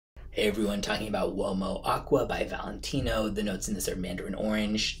Hey everyone, talking about Uomo Acqua by Valentino. The notes in this are mandarin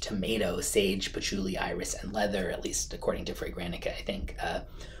orange, tomato, sage, patchouli, iris, and leather, at least according to Fragrantica, I think.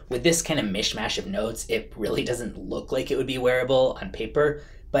 With this kind of mishmash of notes, it really doesn't look like it would be wearable on paper,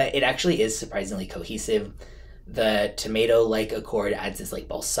 but it actually is surprisingly cohesive. The tomato-like accord adds this like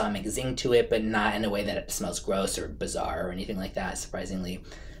balsamic zing to it, but not in a way that it smells gross or bizarre or anything like that, surprisingly.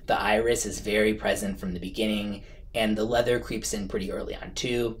 The iris is very present from the beginning, and the leather creeps in pretty early on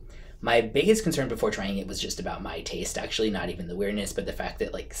too. My biggest concern before trying it was just about my taste, actually, not even the weirdness, but the fact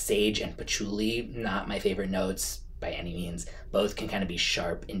that like sage and patchouli, not my favorite notes by any means, both can kind of be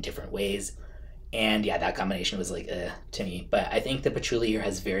sharp in different ways. And yeah, that combination was like, to me. But I think the patchouli here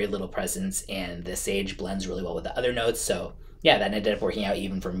has very little presence, and the sage blends really well with the other notes. So yeah, that ended up working out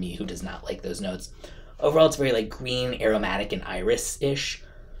even for me who does not like those notes. Overall, it's very like green, aromatic, and iris-ish.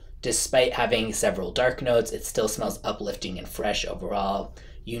 Despite having several dark notes, it still smells uplifting and fresh overall.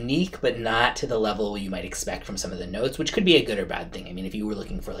 Unique, but not to the level you might expect from some of the notes, which could be a good or bad thing. I mean, if you were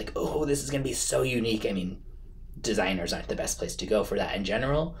looking for like, oh, this is going to be so unique, I mean, designers aren't the best place to go for that in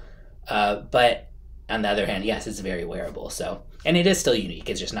general. But on the other hand, yes, it's very wearable. So, and it is still unique.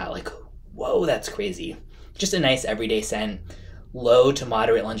 It's just not like, whoa, that's crazy. Just a nice everyday scent, low to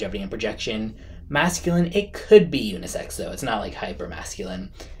moderate longevity and projection. Masculine, it could be unisex though. It's not like hyper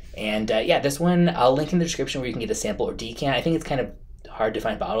masculine. And yeah, this one I'll link in the description where you can get a sample or decant. I think it's kind of hard to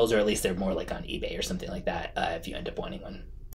find bottles, or at least they're more like on eBay or something like that if you end up wanting one.